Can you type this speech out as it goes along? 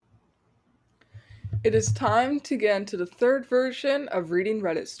It is time to get into the third version of reading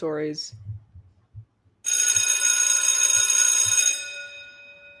Reddit stories.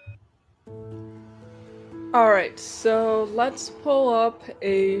 Alright, so let's pull up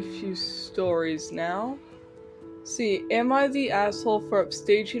a few stories now. See, am I the asshole for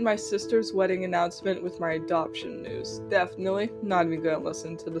upstaging my sister's wedding announcement with my adoption news? Definitely. Not even gonna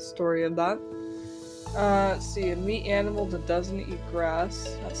listen to the story of that. See, a meat animal that doesn't eat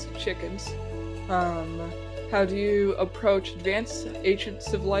grass. That's the chickens. How do you approach advanced ancient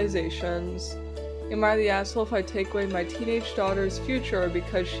civilizations? Am I the asshole if I take away my teenage daughter's future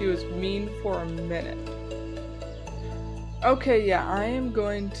because she was mean for a minute? Okay, yeah, I am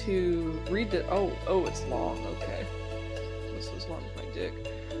going to read it. Oh, it's long. Okay. This is long as my dick.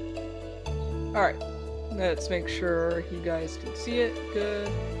 Alright. Let's make sure you guys can see it. Good.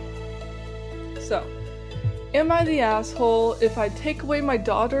 So, am I the asshole if I take away my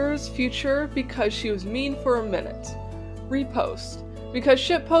daughter's future because she was mean for a minute? Repost. Because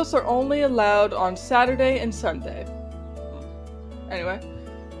shitposts are only allowed on Saturday and Sunday. Anyway.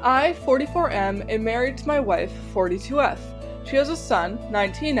 I, 44M, am married to my wife, 42F. She has a son,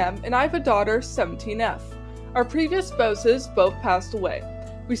 19M, and I have a daughter, 17F. Our previous spouses both passed away.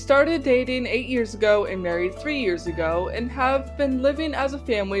 We started dating 8 years ago and married 3 years ago, and have been living as a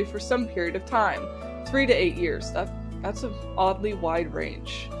family for some period of time. 3 to 8 years. That's an oddly wide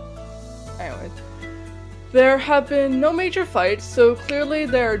range. Anyway. There have been no major fights, so clearly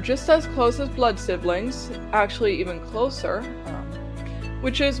they're just as close as blood siblings, actually even closer.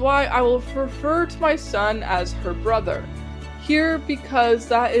 Which is why I will refer to my son as her brother. Here, because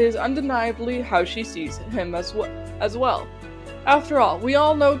that is undeniably how she sees him as well. After all, we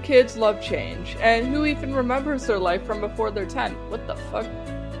all know kids love change, and who even remembers their life from before they're 10? What the fuck?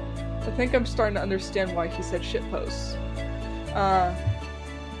 I think I'm starting to understand why he said shitposts.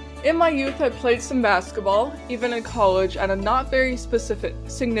 In my youth, I played some basketball, even in college, at a not very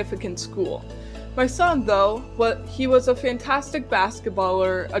significant school. My son, though, he was a fantastic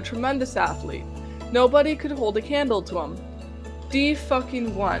basketballer, a tremendous athlete. Nobody could hold a candle to him.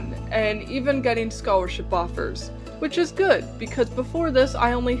 D-fucking-1, and even getting scholarship offers. Which is good, because before this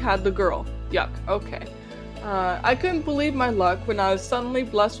I only had the girl. Yuck, okay. I couldn't believe my luck when I was suddenly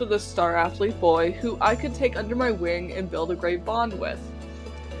blessed with a star athlete boy who I could take under my wing and build a great bond with.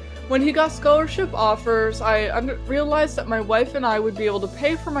 When he got scholarship offers, I realized that my wife and I would be able to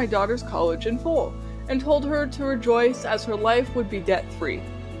pay for my daughter's college in full, and told her to rejoice as her life would be debt-free.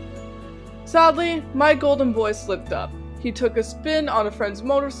 Sadly, my golden boy slipped up. He took a spin on a friend's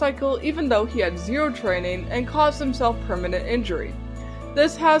motorcycle even though he had zero training and caused himself permanent injury.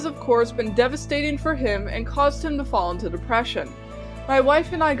 This has of course been devastating for him and caused him to fall into depression. My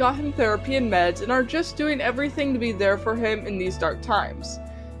wife and I got him therapy and meds and are just doing everything to be there for him in these dark times.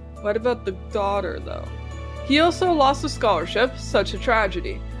 What about the daughter, though? He also lost a scholarship, such a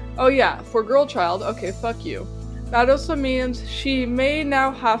tragedy. Oh yeah, for girl child, okay, fuck you. That also means she may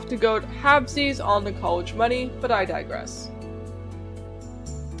now have to go to halvesies on the college money, but I digress.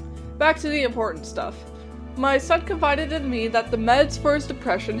 Back to the important stuff. My son confided in me that the meds for his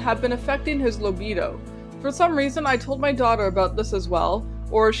depression have been affecting his libido. For some reason, I told my daughter about this as well,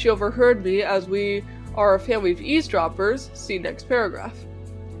 or she overheard me as we are a family of eavesdroppers, see next paragraph.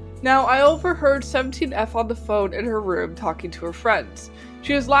 Now, I overheard 17F on the phone in her room talking to her friends.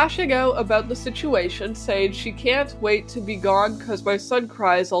 She was lashing out about the situation, saying she can't wait to be gone because my son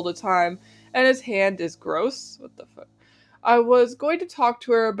cries all the time and his hand is gross. What the fuck? I was going to talk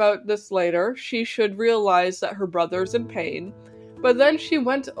to her about this later. She should realize that her brother's in pain. But then she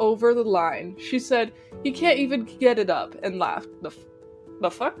went over the line. She said, he can't even get it up, and laughed. The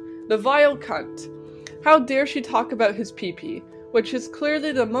fuck? The vile cunt. How dare she talk about his pee-pee? Which is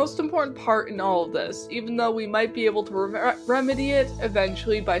clearly the most important part in all of this, even though we might be able to remedy it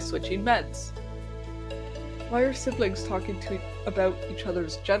eventually by switching meds. Why are siblings talking about each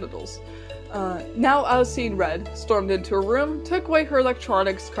other's genitals? Now I was seeing red, stormed into her room, took away her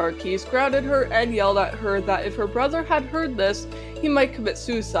electronics, car keys, grounded her, and yelled at her that if her brother had heard this, he might commit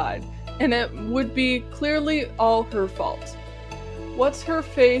suicide, and it would be clearly all her fault. What's her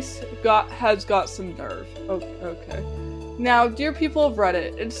face has got some nerve. Oh, okay. Now, dear people of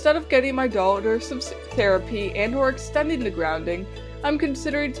Reddit, instead of getting my daughter some therapy and or extending the grounding, I'm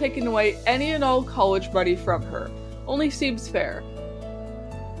considering taking away any and all college money from her. Only seems fair.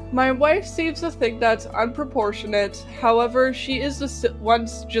 My wife seems to think that's unproportionate, however, she is just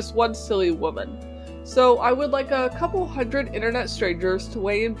one silly woman. So I would like a couple hundred internet strangers to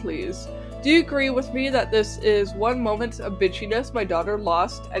weigh in, please. Do you agree with me that this is one moment of bitchiness my daughter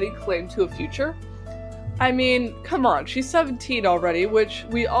lost any claim to a future? I mean, come on, she's 17 already, which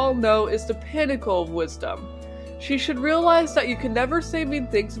we all know is the pinnacle of wisdom. She should realize that you can never say mean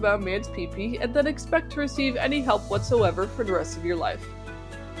things about a man's pee-pee and then expect to receive any help whatsoever for the rest of your life.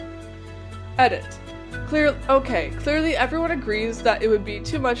 Edit. Clearly everyone agrees that it would be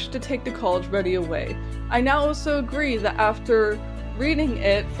too much to take the college money away. I now also agree that after reading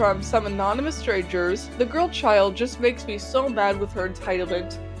it from some anonymous strangers, the girl child just makes me so mad with her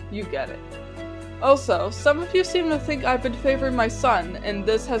entitlement. You get it. Also, some of you seem to think I've been favoring my son, and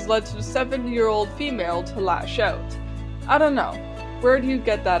this has led to the 7-year-old female to lash out. I don't know. Where do you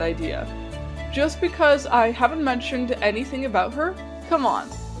get that idea? Just because I haven't mentioned anything about her? Come on.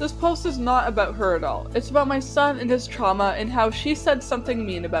 This post is not about her at all. It's about my son and his trauma and how she said something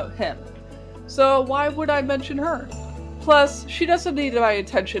mean about him. So why would I mention her? Plus, she doesn't need my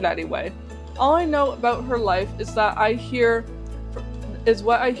attention anyway. All I know about her life is what I hear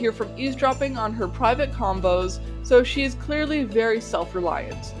from eavesdropping on her private combos, so she is clearly very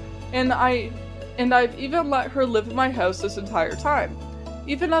self-reliant. And I've even let her live in my house this entire time,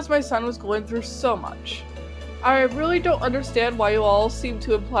 even as my son was going through so much. I really don't understand why you all seem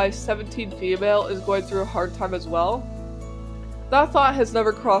to imply 17 female is going through a hard time as well. That thought has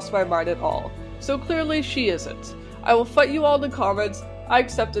never crossed my mind at all, so clearly she isn't. I will fight you all in the comments. I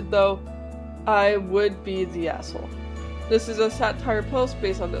accept it though. I would be the asshole. This is a satire post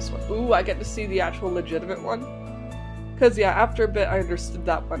based on this one. Ooh, I get to see the actual legitimate one. Cause yeah, after a bit I understood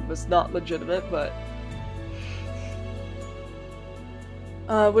that one was not legitimate, but...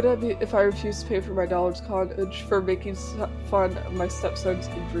 would that be if I refused to pay for my daughter's college for making fun of my stepson's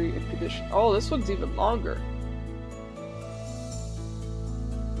injury and condition? Oh, this one's even longer.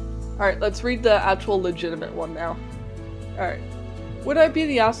 Alright, let's read the actual legitimate one now. Alright. Would I be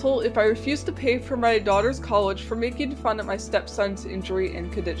the asshole if I refused to pay for my daughter's college for making fun of my stepson's injury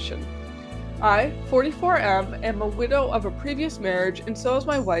and condition? I, 44M, am a widow of a previous marriage, and so is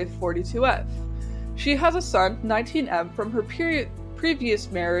my wife, 42F. She has a son, 19M, from her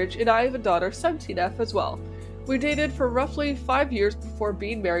previous marriage, and I have a daughter, 17F, as well. We dated for roughly 5 years before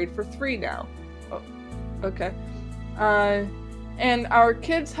being married for 3 now. Oh, okay. And our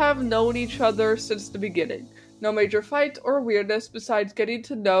kids have known each other since the beginning. No major fight or weirdness besides getting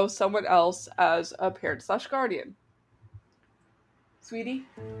to know someone else as a parent/guardian. Sweetie?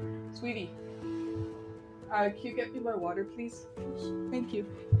 Sweetie. Can you get me my water, please? Thank you.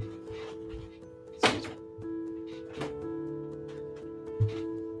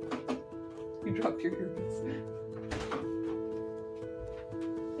 You dropped your earbuds.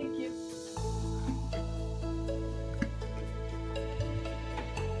 Thank you.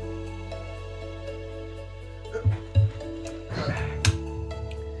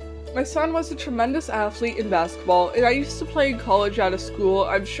 My son was a tremendous athlete in basketball, and I used to play in college at a school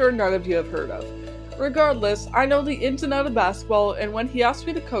I'm sure none of you have heard of. Regardless, I know the ins and outs of basketball, and when he asked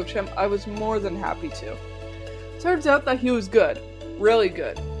me to coach him, I was more than happy to. Turns out that he was good. Really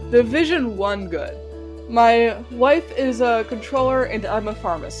good. Division I good. My wife is a controller, and I'm a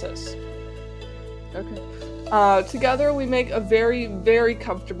pharmacist. Okay. Together we make a very, very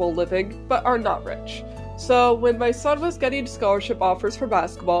comfortable living, but are not rich. So, when my son was getting scholarship offers for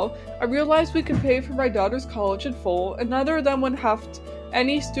basketball, I realized we could pay for my daughter's college in full, and neither of them would have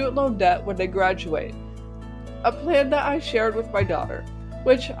any student loan debt when they graduate. A plan that I shared with my daughter,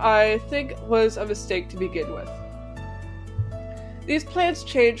 which I think was a mistake to begin with. These plans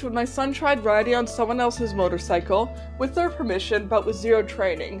changed when my son tried riding on someone else's motorcycle, with their permission but with zero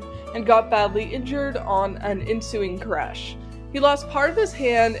training, and got badly injured on an ensuing crash. He lost part of his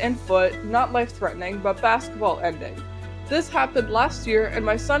hand and foot, not life-threatening, but basketball-ending. This happened last year, and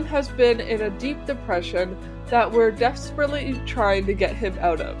my son has been in a deep depression that we're desperately trying to get him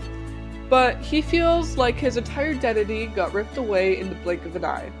out of. But he feels like his entire identity got ripped away in the blink of an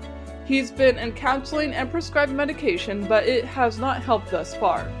eye. He's been in counseling and prescribed medication, but it has not helped thus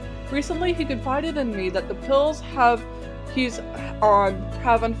far. Recently, he confided in me that the pills he's on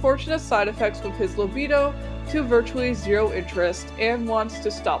have unfortunate side effects with his libido to virtually zero interest and wants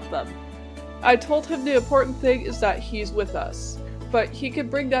to stop them. I told him the important thing is that he's with us, but he can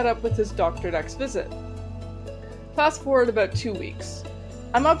bring that up with his doctor next visit. Fast forward about 2 weeks.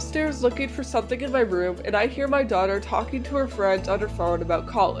 I'm upstairs looking for something in my room, and I hear my daughter talking to her friends on her phone about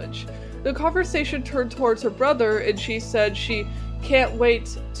college. The conversation turned towards her brother, and she said she can't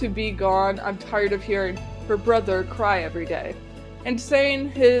wait to be gone. I'm tired of hearing her brother cry every day. And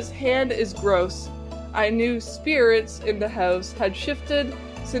saying his hand is gross. I knew spirits in the house had shifted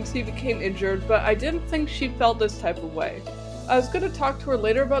since he became injured, but I didn't think she felt this type of way. I was going to talk to her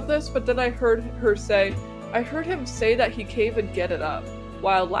later about this, but then I heard him say that he can't even get it up,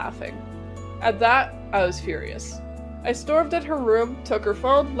 while laughing. At that, I was furious. I stormed at her room, took her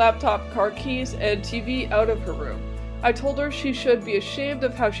phone, laptop, car keys, and TV out of her room. I told her she should be ashamed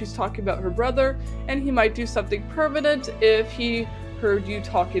of how she's talking about her brother, and he might do something permanent if he heard you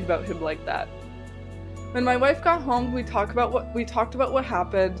talking about him like that. When my wife got home, we talked about what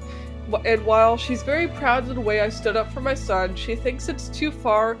happened, and while she's very proud of the way I stood up for my son, she thinks it's too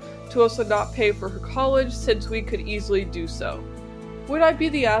far to also not pay for her college since we could easily do so. Would I be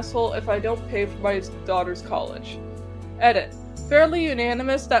the asshole if I don't pay for my daughter's college? Edit. Fairly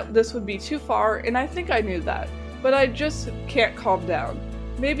unanimous that this would be too far, and I think I knew that, but I just can't calm down.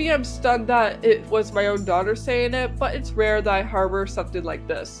 Maybe I'm stunned that it was my own daughter saying it, but it's rare that I harbor something like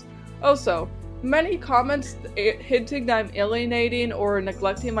this. Also, many comments hinting that I'm alienating or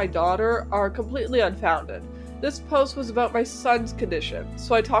neglecting my daughter are completely unfounded. This post was about my son's condition,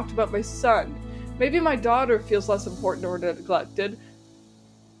 so I talked about my son. Maybe my daughter feels less important or neglected,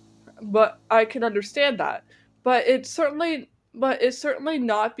 but I can understand that. But it's certainly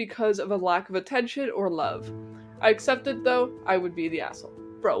not because of a lack of attention or love. I accept it though, I would be the asshole.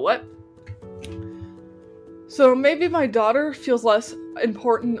 Bro, what? So maybe my daughter feels less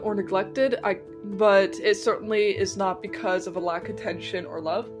important or neglected, but it certainly is not because of a lack of attention or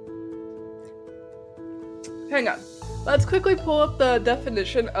love. Hang on. Let's quickly pull up the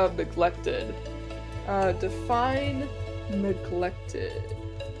definition of neglected. Define neglected.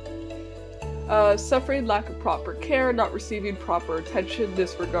 Suffering lack of proper care, not receiving proper attention,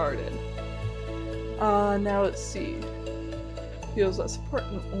 disregarded. Now let's see. Feels less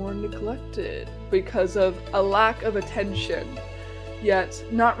important or neglected because of a lack of attention. Yet,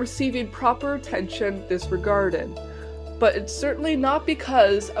 not receiving proper attention, disregarded. But it's certainly not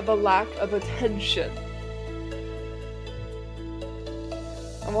because of a lack of attention.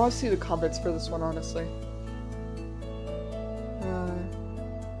 I want to see the comments for this one, honestly.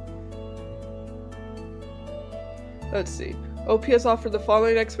 Let's see. OP has offered the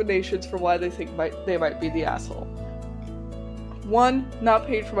following explanations for why they think they might be the asshole. 1. Not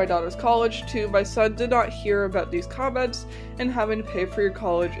paid for my daughter's college. 2. My son did not hear about these comments, and having to pay for your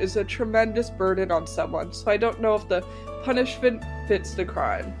college is a tremendous burden on someone, so I don't know if the punishment fits the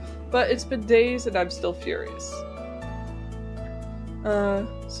crime. But it's been days and I'm still furious.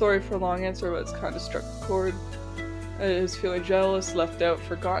 Sorry for a long answer, but it's kind of struck a chord. Is feeling jealous, left out,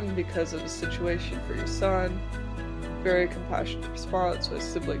 forgotten because of the situation for your son. Very compassionate response, so his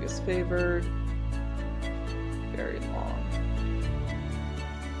sibling is favored. Very long.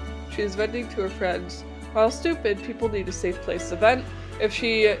 She is venting to her friends. While stupid, people need a safe place to vent. If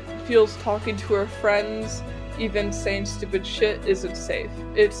she feels talking to her friends, even saying stupid shit, isn't safe.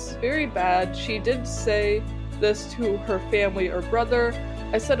 It's very bad. She did say this to her family or brother.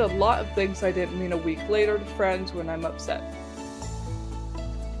 I said a lot of things I didn't mean a week later to friends when I'm upset.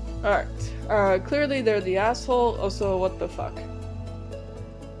 Alright, clearly they're the asshole, also what the fuck.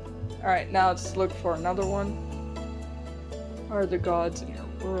 Alright, now let's look for another one. Are the gods in your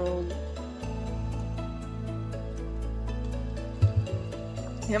world?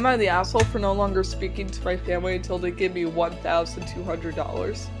 Am I the asshole for no longer speaking to my family until they give me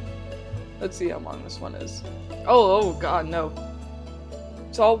 $1,200? Let's see how long this one is. Oh god, no.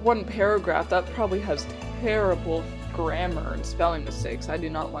 It's all one paragraph. That probably has terrible grammar and spelling mistakes. I do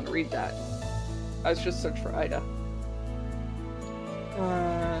not want to read that. Let's just search for Ida.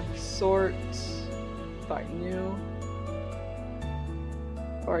 Sort by new.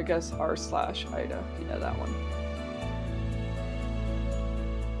 Or I guess r/Ida. Yeah, that one.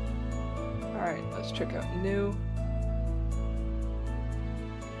 Alright, let's check out new.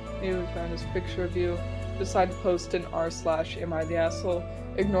 Maybe we found this picture of you. Decide to post in r/am I the asshole.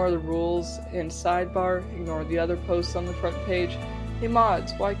 Ignore the rules in sidebar. Ignore the other posts on the front page. Hey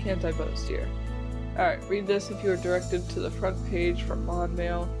mods, why can't I post here? Alright, read this if you are directed to the front page from mod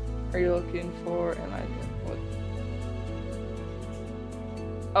mail. Are you looking for what?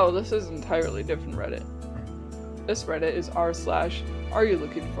 Oh, this is entirely different Reddit. This Reddit is r/are you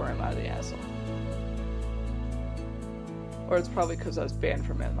looking for am I the asshole? Or it's probably because I was banned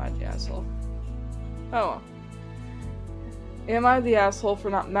from Am I the Asshole. Oh well. Am I the asshole for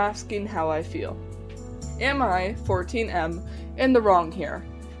not masking how I feel? Am I, 14M, in the wrong here?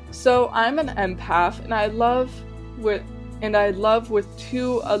 So I'm an empath and I love with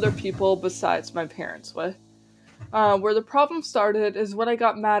two other people besides my parents. Where the problem started is when I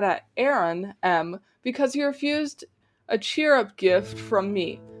got mad at Aaron M because he refused a cheer-up gift from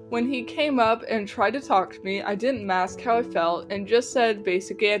me. When he came up and tried to talk to me, I didn't mask how I felt and just said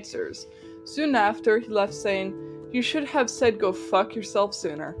basic answers. Soon after, he left saying, "You should have said go fuck yourself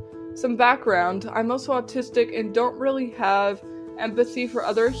sooner." Some background, I'm also autistic and don't really have empathy for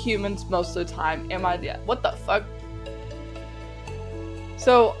other humans most of the time. Am I the— what the fuck?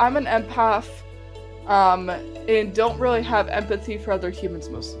 So I'm an empath, and don't really have empathy for other humans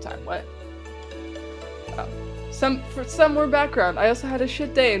most of the time. What? Oh. For some more background, I also had a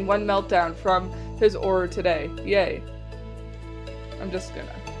shit day and one meltdown from his aura today. Yay. I'm just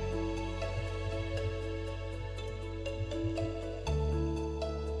gonna.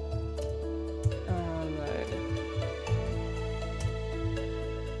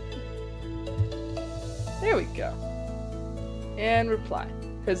 There we go. And reply.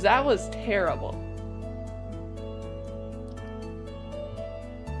 Because that was terrible.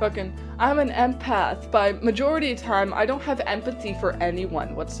 Fucking, I'm an empath. By majority of the time, I don't have empathy for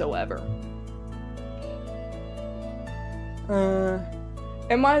anyone whatsoever.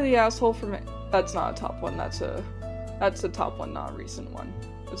 Am I the asshole for me? That's not a top one. That's a top one, not a recent one.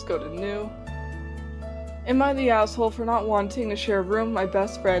 Let's go to new. Am I the asshole for not wanting to share a room with my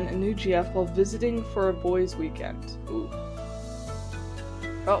best friend and new GF while visiting for a boys' weekend? Ooh.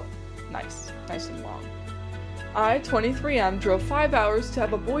 Oh, nice. Nice and long. I, 23M, drove 5 hours to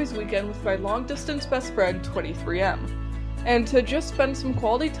have a boys' weekend with my long-distance best friend, 23M, and to just spend some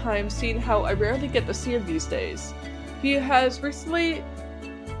quality time seeing how I rarely get to see him these days. He has recently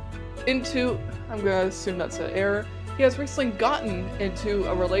I'm gonna assume that's an error. He has recently gotten into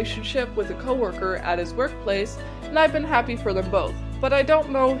a relationship with a coworker at his workplace, and I've been happy for them both, but I don't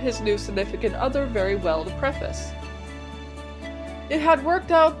know his new significant other very well to preface. It had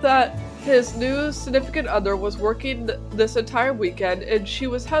worked out that his new significant other was working this entire weekend, and she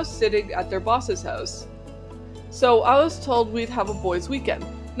was house-sitting at their boss's house. So I was told we'd have a boys' weekend,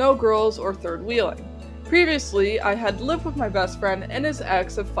 no girls or third wheeling. Previously, I had lived with my best friend and his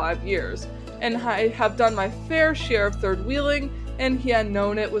ex of 5 years, and I have done my fair share of third wheeling, and he had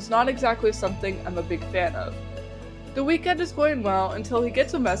known it was not exactly something I'm a big fan of. The weekend is going well until he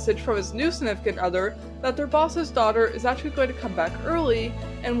gets a message from his new significant other that their boss's daughter is actually going to come back early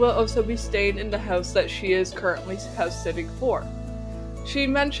and will also be staying in the house that she is currently house-sitting for. She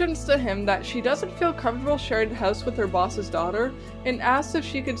mentions to him that she doesn't feel comfortable sharing the house with her boss's daughter and asks if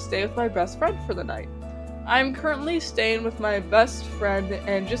she could stay with my best friend for the night. I'm currently staying with my best friend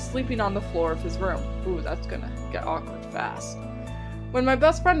and just sleeping on the floor of his room. Ooh, that's gonna get awkward fast. When my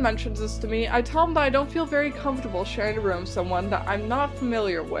best friend mentions this to me, I tell him that I don't feel very comfortable sharing a room with someone that I'm not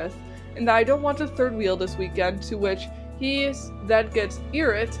familiar with, and that I don't want to third wheel this weekend, to which he then gets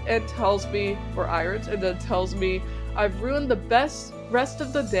irate and tells me I've ruined the best rest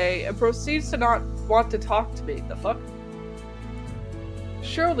of the day and proceeds to not want to talk to me. The fuck?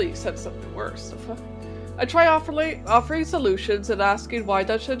 Surely he said something worse. The fuck? I try offering solutions and asking why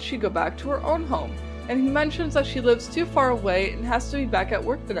doesn't she go back to her own home, and he mentions that she lives too far away and has to be back at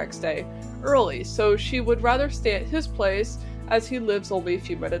work the next day, early, so she would rather stay at his place as he lives only a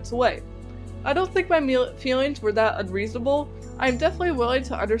few minutes away. I don't think my feelings were that unreasonable. I'm definitely willing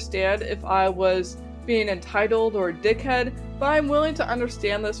to understand if I was being entitled or a dickhead, but I'm willing to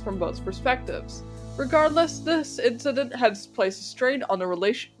understand this from both perspectives. Regardless, this incident has placed a strain on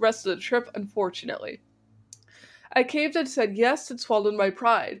the rest of the trip, unfortunately. I caved and said yes and swallowed my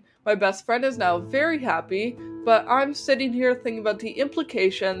pride. My best friend is now very happy, but I'm sitting here thinking about the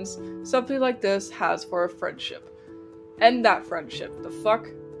implications something like this has for a friendship. End that friendship. The fuck?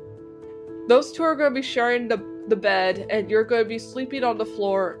 Those two are going to be sharing the bed, and you're going to be sleeping on the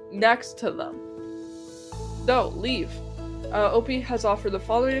floor next to them. No, leave. Opie has offered the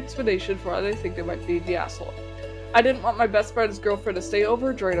following explanation for why they think they might be the asshole. I didn't want my best friend's girlfriend to stay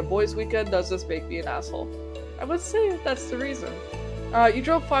over during a boys' weekend. Does this make me an asshole? I would say that's the reason. You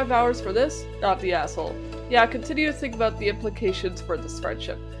drove 5 hours for this? Not the asshole. Yeah, continue to think about the implications for this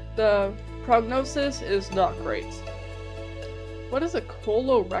friendship. The prognosis is not great. What is a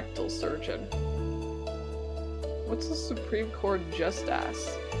colorectal surgeon? What's the Supreme Court just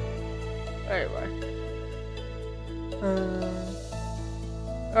asked? Anyway.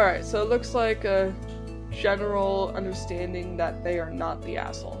 Alright, so it looks like a general understanding that they are not the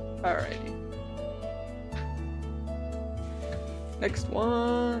asshole. Alrighty. Next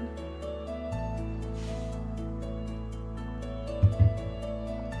one.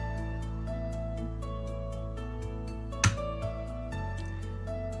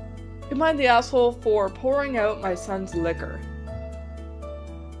 Am I the asshole for pouring out my son's liquor?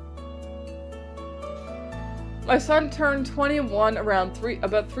 My son turned 21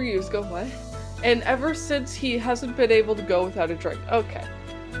 about 3 years ago, what? And ever since he hasn't been able to go without a drink. Okay.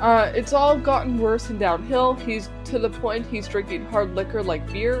 It's all gotten worse and downhill. He's to the point he's drinking hard liquor like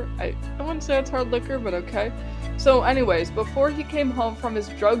beer. I wouldn't say it's hard liquor, but okay. So anyways, before he came home from his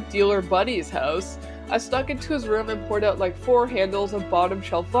drug dealer buddy's house, I snuck into his room and poured out like 4 handles of bottom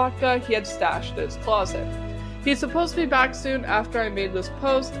shelf vodka he had stashed in his closet. He's supposed to be back soon after I made this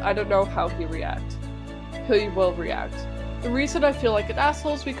post. I don't know how he will react. The reason I feel like an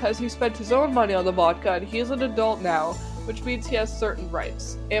asshole is because he spent his own money on the vodka and he is an adult now, which means he has certain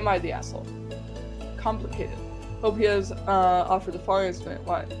rights. Am I the asshole? Complicated. Hope he has offered the following estimate.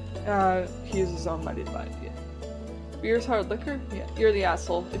 Why? He uses his own money to buy it. Yeah. Beer's hard liquor? Yeah, you're the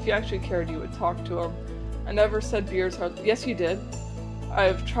asshole. If you actually cared, you would talk to him. I never said beer's hard. Yes, you did.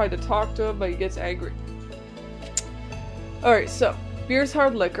 I've tried to talk to him, but he gets angry. Alright, so, beer's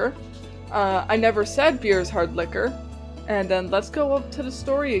hard liquor. I never said beer's hard liquor. And then let's go up to the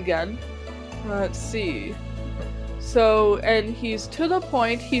story again. Let's see. So, and he's to the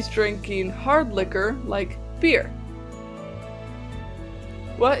point he's drinking hard liquor like beer.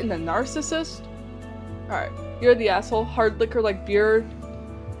 What in the narcissist? Alright, you're the asshole. Hard liquor like beer.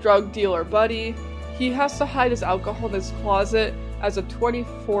 Drug dealer buddy. He has to hide his alcohol in his closet as a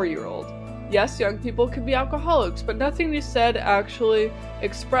 24-year-old. Yes, young people can be alcoholics, but nothing you said actually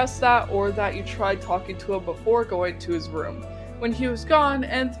expressed that or that you tried talking to him before going to his room, when he was gone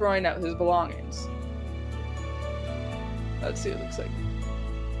and throwing out his belongings. Let's see what it looks like.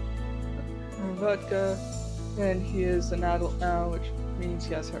 Vodka, and he is an adult now, which means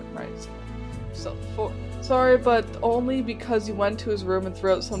he has certain rights. So, sorry, but only because you went to his room and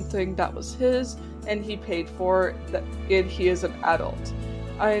threw out something that was his, and he paid for it, and he is an adult.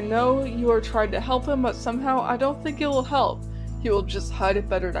 I know you are trying to help him, but somehow I don't think it will help. He will just hide it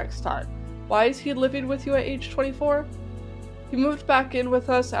better next time. Why is he living with you at age 24? He moved back in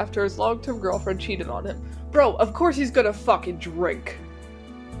with us after his long-term girlfriend cheated on him. Bro, of course he's gonna fucking drink.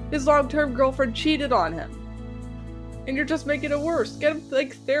 His long-term girlfriend cheated on him. And you're just making it worse. Get him,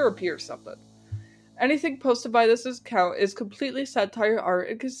 like, therapy or something. Anything posted by this account is completely satire art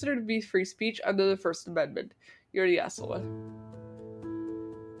and considered to be free speech under the First Amendment. You're the asshole.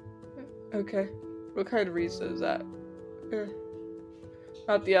 Okay. What kind of reason is that?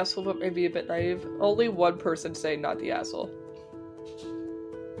 Not the asshole, but maybe a bit naive. Only one person saying not the asshole.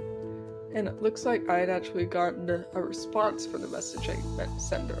 And it looks like I had actually gotten a response for the message I meant to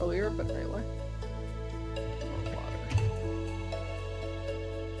send earlier, but anyway.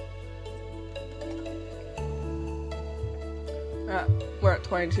 We're at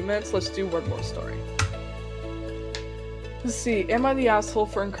 22 minutes. Let's do one more story. Let's see. Am I the asshole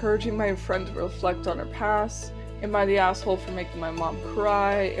for encouraging my friend to reflect on her past? Am I the asshole for making my mom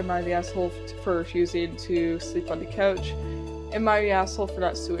cry? Am I the asshole for refusing to sleep on the couch? Am I the asshole for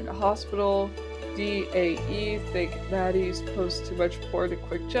not suing a hospital? DAE, think Maddie's post too much porn to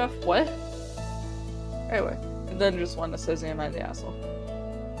Quick Jeff. What? Anyway, and then just one that says, am I the asshole?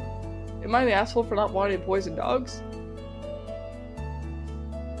 Am I the asshole for not wanting boys and dogs?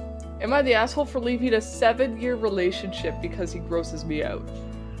 Am I the asshole for leaving a 7-year relationship because he grosses me out?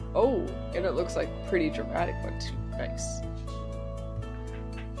 Oh, and it looks like a pretty dramatic one too. Nice.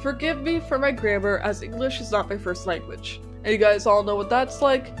 Forgive me for my grammar, as English is not my first language. And you guys all know what that's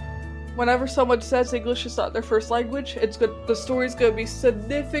like. Whenever someone says English is not their first language, the story's gonna be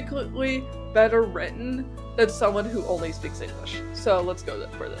significantly better written than someone who only speaks English. So let's go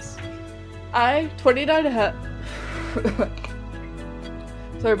for this. I, 29 have...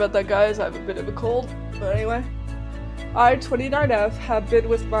 Sorry about that, guys. I have a bit of a cold. But anyway. I, 29F, have been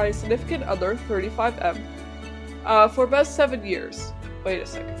with my significant other, 35M, for about 7 years. Wait a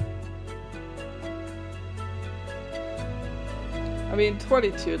second. I mean,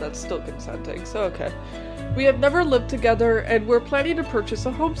 22, that's still consenting, so okay. We have never lived together, and we're planning to purchase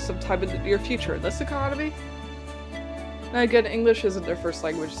a home sometime in the near future in this economy. Now again, English isn't their first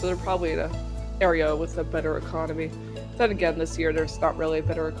language, so they're probably in an area with a better economy. Then again, this year there's not really a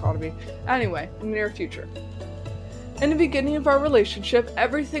better economy. Anyway, in the near future. In the beginning of our relationship,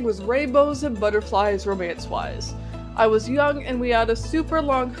 everything was rainbows and butterflies romance-wise. I was young and we had a super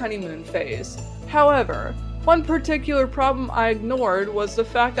long honeymoon phase. However, one particular problem I ignored was the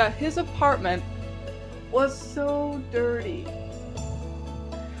fact that his apartment was so dirty.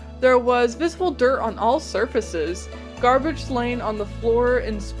 There was visible dirt on all surfaces, garbage laying on the floor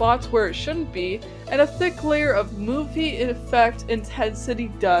in spots where it shouldn't be, and a thick layer of movie effect intensity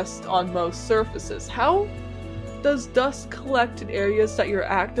dust on most surfaces. How does dust collect in areas that you're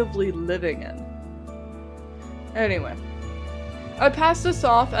actively living in? Anyway, I passed this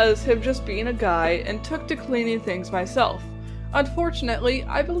off as him just being a guy and took to cleaning things myself. Unfortunately,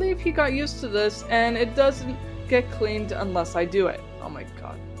 I believe he got used to this and it doesn't get cleaned unless I do it. Oh my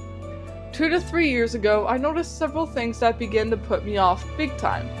god. 2 to 3 years ago, I noticed several things that began to put me off big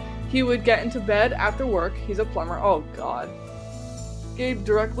time. He would get into bed after work. He's a plumber. Oh god. Gabe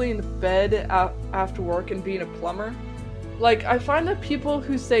directly into bed after work and being a plumber. Like, I find that people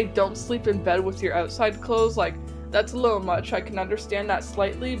who say don't sleep in bed with your outside clothes, like, that's a little much. I can understand that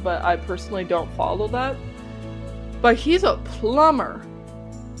slightly, but I personally don't follow that. But he's a plumber.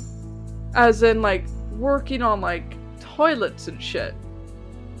 As in, like, working on, like, toilets and shit.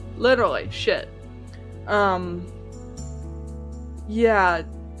 Literally, shit. Yeah,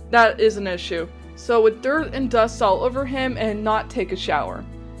 that is an issue. So with dirt and dust all over him and not take a shower.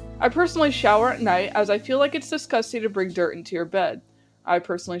 I personally shower at night as I feel like it's disgusting to bring dirt into your bed. I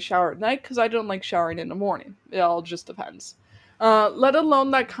personally shower at night because I don't like showering in the morning. It all just depends. Let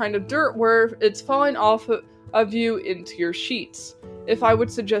alone that kind of dirt where it's falling off of you into your sheets. If I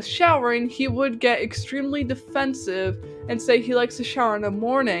would suggest showering, he would get extremely defensive and say he likes to shower in the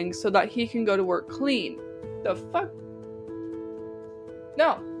morning so that he can go to work clean. The fuck?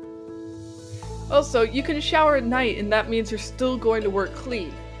 No. Also, you can shower at night and that means you're still going to work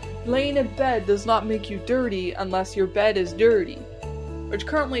clean. Laying in bed does not make you dirty unless your bed is dirty. Which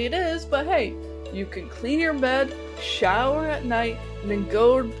currently it is, but hey, you can clean your bed, shower at night, and then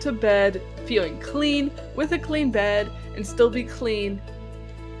go to bed feeling clean with a clean bed and still be clean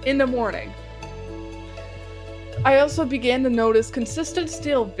in the morning. I also began to notice consistent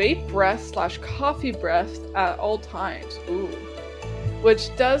stale vape breath / coffee breath at all times. Ooh.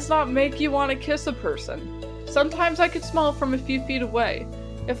 Which does not make you want to kiss a person. Sometimes I could smell it from a few feet away.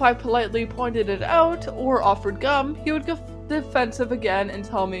 If I politely pointed it out or offered gum, he would get defensive again and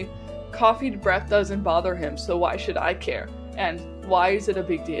tell me coffee breath doesn't bother him, so why should I care? And why is it a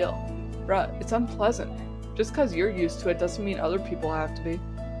big deal? Bruh, it's unpleasant. Just because you're used to it doesn't mean other people have to be.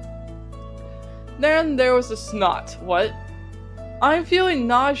 Then there was the snot. What? I'm feeling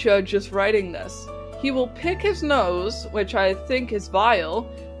nausea just writing this. He will pick his nose, which I think is vile,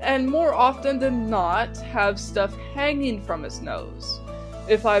 and more often than not have stuff hanging from his nose.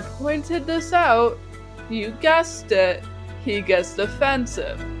 If I pointed this out, you guessed it, he gets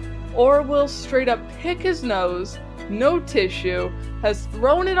defensive. Or will straight up pick his nose, no tissue, has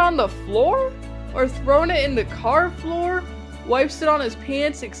thrown it on the floor? Or thrown it in the car floor? Wipes it on his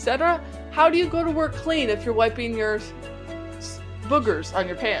pants, etc.? How do you go to work clean if you're wiping your boogers on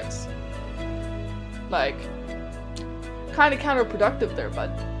your pants? Like, kind of counterproductive there, bud.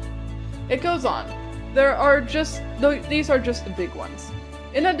 It goes on. These are just the big ones.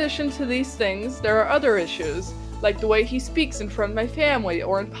 In addition to these things, there are other issues, like the way he speaks in front of my family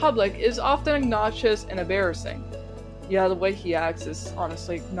or in public is often obnoxious and embarrassing. Yeah, the way he acts is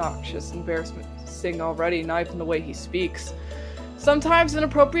honestly obnoxious and embarrassing already, not even the way he speaks. Sometimes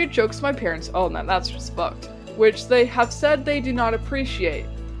inappropriate jokes to my parents, oh no, that's just fucked, which they have said they do not appreciate.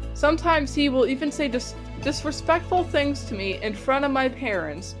 Sometimes he will even say disrespectful things to me in front of my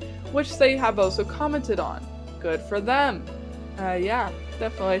parents, which they have also commented on. Good for them. Yeah,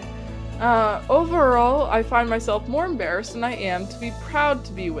 definitely. Overall, I find myself more embarrassed than I am to be proud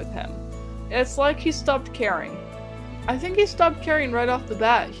to be with him. It's like he stopped caring. I think he stopped caring right off the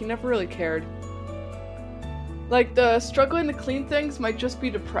bat. He never really cared. Like, the struggling to clean things might just be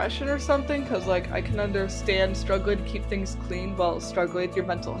depression or something, because, like, I can understand struggling to keep things clean while struggling with your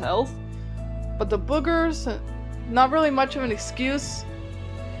mental health. But the boogers, not really much of an excuse.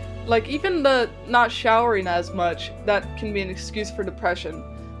 Like, even the not showering as much, that can be an excuse for depression.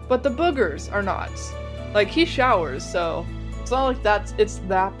 But the boogers are not. Like, he showers, so it's not like it's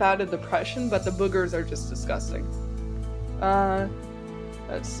that bad of depression, but the boogers are just disgusting.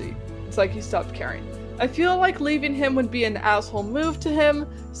 Let's see. It's like he stopped caring. I feel like leaving him would be an asshole move to him,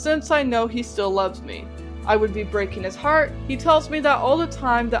 since I know he still loves me. I would be breaking his heart. He tells me that all the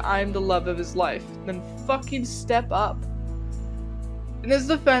time that I'm the love of his life. Then fucking step up. In his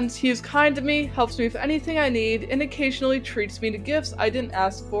defense, he is kind to me, helps me with anything I need, and occasionally treats me to gifts I didn't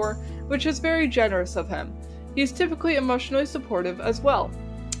ask for, which is very generous of him. He's typically emotionally supportive as well.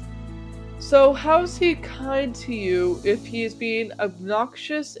 So how's he kind to you if he is being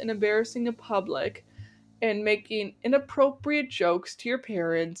obnoxious and embarrassing in public, and making inappropriate jokes to your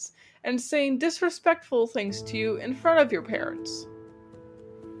parents, and saying disrespectful things to you in front of your parents?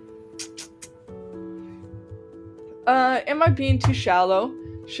 Am I being too shallow?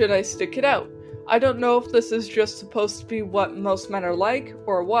 Should I stick it out? I don't know if this is just supposed to be what most men are like,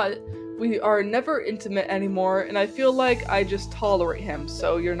 or what. We are never intimate anymore, and I feel like I just tolerate him,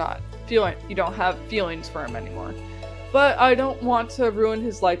 so you don't have feelings for him anymore. But I don't want to ruin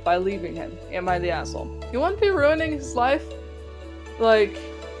his life by leaving him. Am I the asshole? You wouldn't be ruining his life? Like,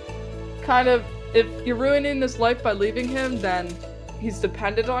 kind of, if you're ruining his life by leaving him, then he's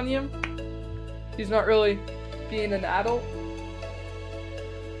dependent on you. He's not really being an adult.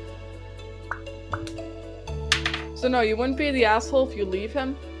 So no, you wouldn't be the asshole if you leave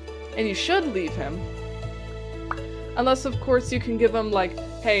him. And you should leave him. Unless, of course, you can give him, like,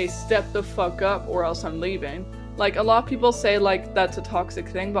 hey, step the fuck up or else I'm leaving. Like, a lot of people say, like, that's a toxic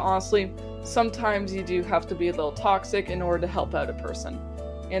thing, but honestly, sometimes you do have to be a little toxic in order to help out a person.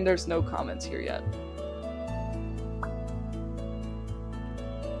 And there's no comments here yet.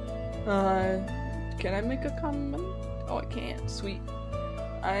 Can I make a comment? Oh, I can't. Sweet.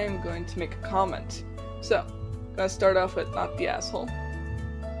 I am going to make a comment. So, gonna start off with not the asshole.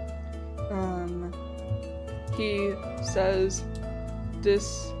 He says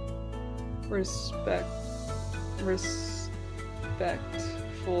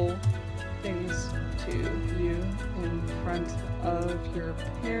respectful things to you in front of your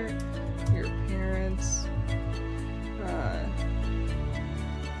parents,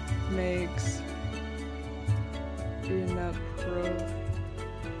 makes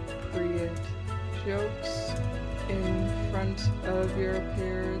inappropriate jokes in front of your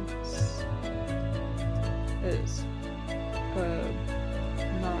parents, is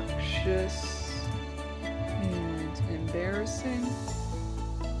obnoxious and embarrassing.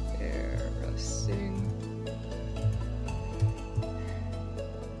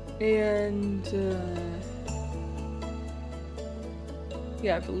 And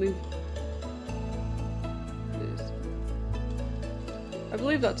yeah, I believe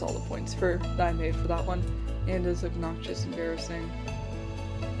that's all the points that I made for that one. And is obnoxious, embarrassing.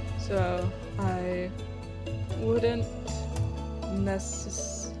 So I wouldn't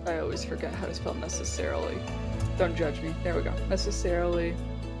I always forget how to spell necessarily. Don't judge me. There we go. Necessarily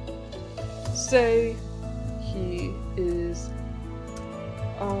say he is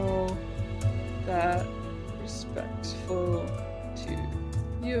all that respectful to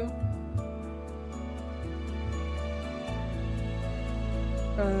you.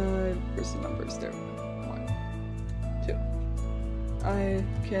 Where's the numbers? There. 1, 2. I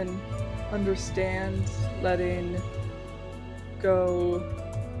can understand letting go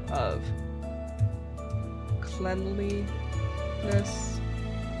of cleanliness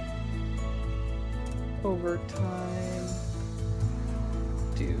over time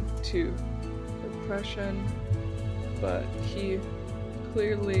due to depression, but he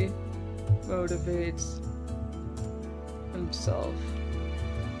clearly motivates himself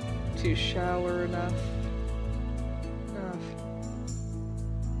to shower enough,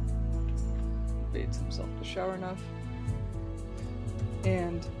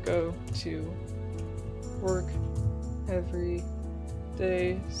 and go to work every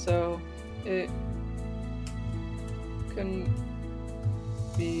day, so it can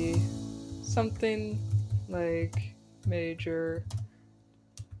be something like major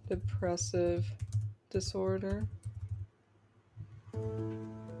depressive disorder.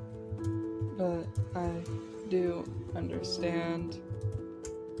 But I do understand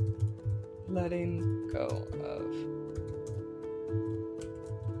letting go of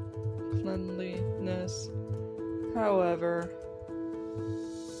cleanliness. However,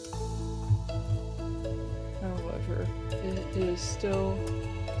 it is still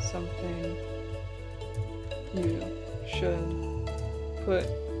something you should put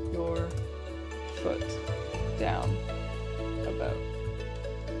your foot down about,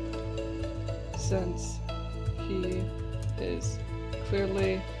 since he is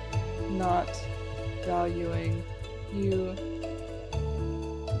clearly not valuing you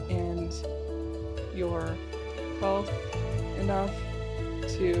and your health enough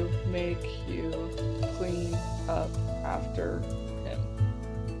to make you clean up after him.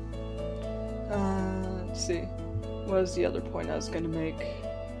 Let's see. What was the other point I was going to make?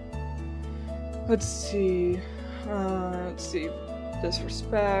 Let's see.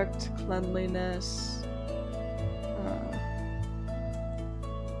 Disrespect, cleanliness.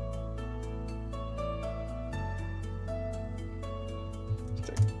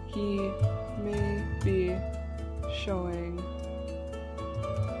 He may be showing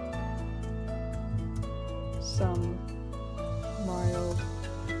some mild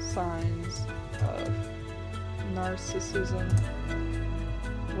signs of narcissism,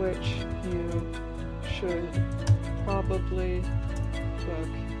 which you should probably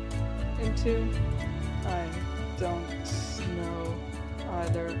look into. I don't know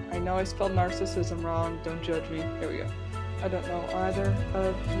either. I know I spelled narcissism wrong, don't judge me. Here we go. I don't know either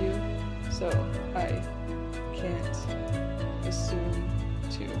of you, so I can't assume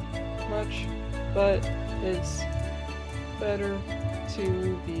too much, but it's better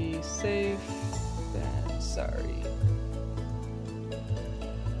to be safe than sorry.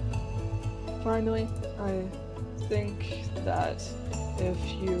 Finally, I think that if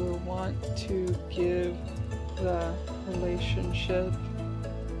you want to give the relationship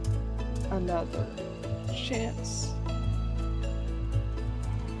another chance,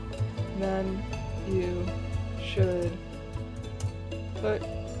 then you should put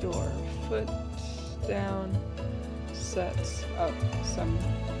your foot down, set up some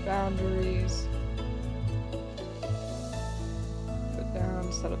boundaries.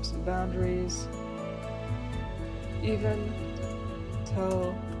 Set up some boundaries. Even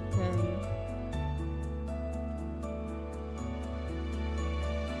tell him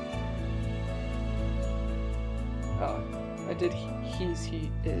I did he's, he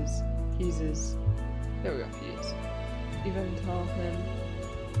is, he's is. There we go, he is. Even tell him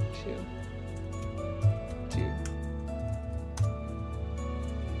to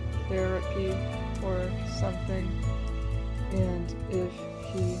therapy or something. And if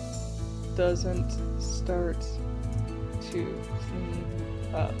he doesn't start to clean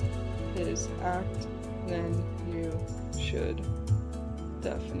up his act, then you should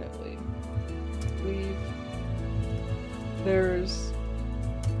definitely leave. There's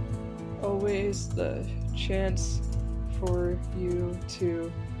always the chance for you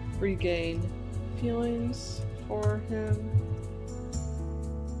to regain feelings for him.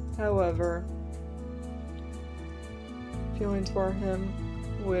 However,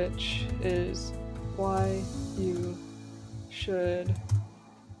 which is why you should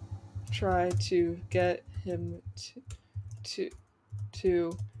try to get him to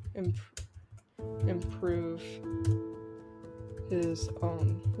improve his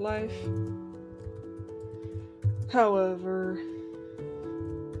own life. However,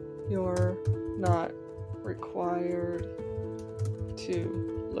 you're not required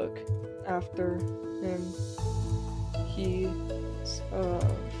to look after him. He's a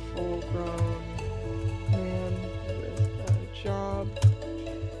full-grown man with a job.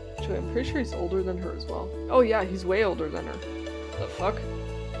 Actually, I'm pretty sure he's older than her as well. Oh yeah, he's way older than her. The fuck?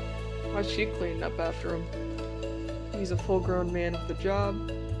 Why's she cleaning up after him? He's a full-grown man with a job.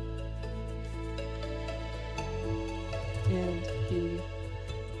 And he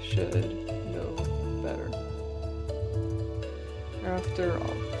should know better. After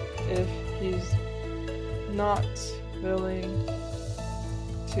all, if he's not willing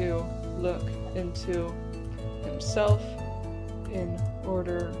to look into himself in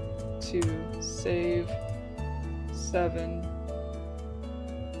order to save 7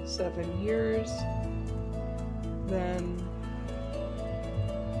 years, then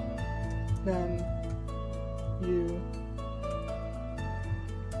you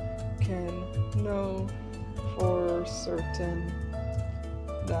can know for certain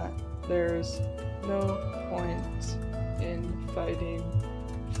that there's no point in fighting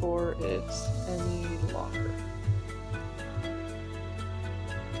for it any longer.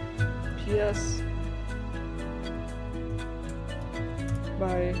 P.S.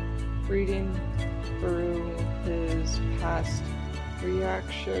 By reading through his past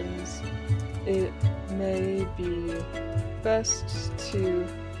reactions, it may be best to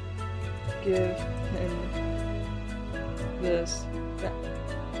give him this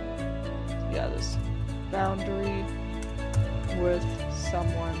boundary with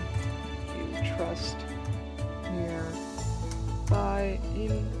someone you trust nearby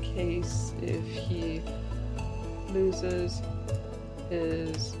in case if he loses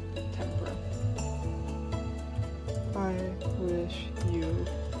his temper. I wish you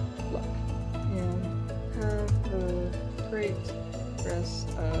luck and have a great rest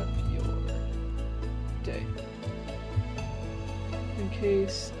of your day. In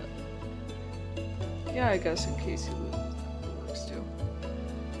case he works too.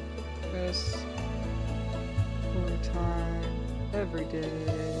 Rest overtime every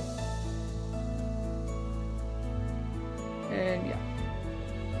day. And yeah.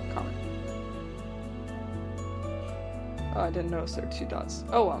 Comment. Oh, I didn't notice there were 2 dots.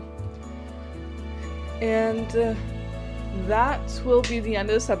 Oh well. And that will be the end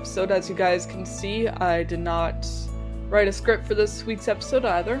of this episode. As you guys can see, I did not write a script for this week's episode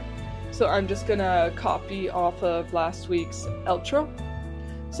either. So I'm just gonna copy off of last week's outro.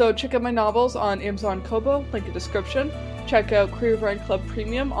 So check out my novels on Amazon Kobo, link in description. Check out Queer Ryan Club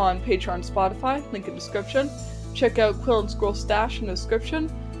Premium on Patreon, Spotify, link in description. Check out Quill and Scroll Stash in the description.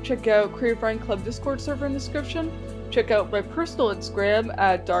 Check out Queer Ryan Club Discord server in the description. Check out my personal Instagram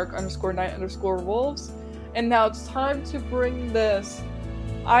at dark_night_wolves. And now it's time to bring this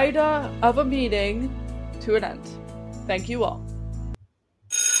Ida of a meeting to an end. Thank you all.